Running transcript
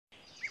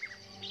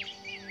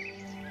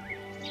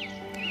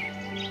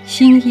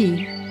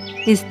Xingyi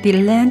is the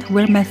land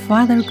where my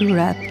father grew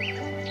up,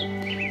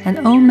 and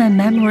all my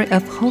memory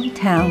of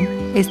hometown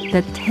is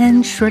the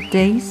 10 short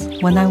days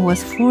when I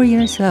was 4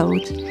 years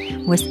old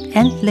with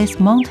endless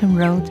mountain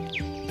road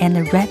and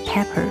a red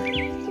pepper.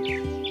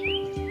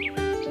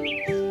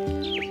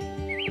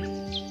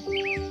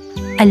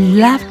 I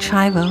love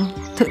travel,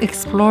 to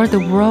explore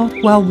the world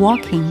while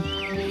walking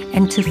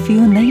and to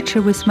feel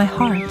nature with my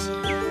heart.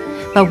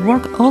 But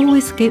work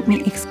always gave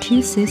me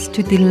excuses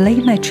to delay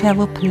my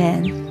travel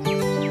plan.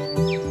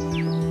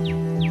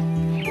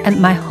 And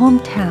my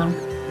hometown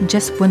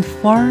just went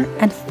far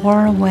and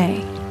far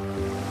away.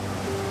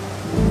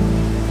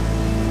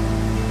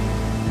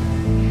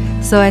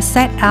 So I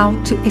set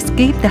out to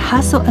escape the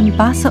hustle and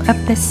bustle of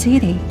the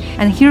city,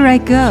 and here I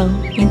go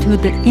into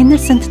the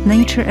innocent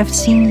nature of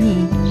Xingyi,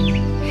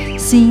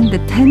 seeing the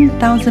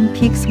 10,000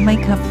 peaks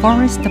make a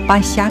forest by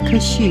Xiake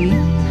Xu,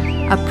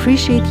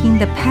 appreciating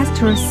the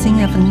pastoral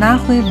scene of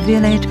Nahui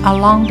Village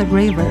along the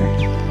river,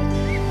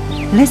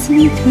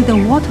 listening to the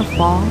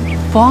waterfall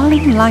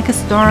falling like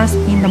stars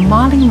in the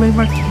Marlin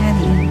River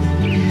Canyon,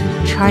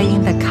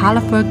 trying the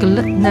colorful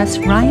glutinous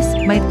rice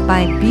made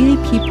by Bouyei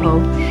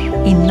people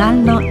in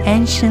Nanlong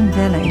Ancient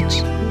Village,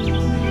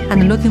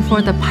 and looking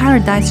for the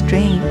paradise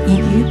drain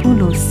in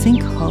Yubulu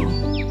sinkhole.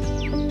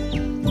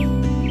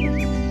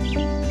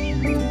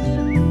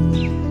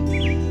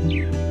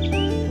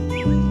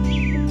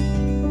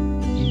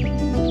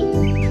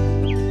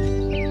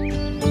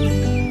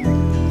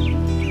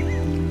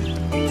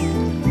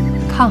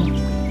 Come,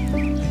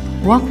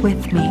 walk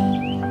with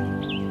me.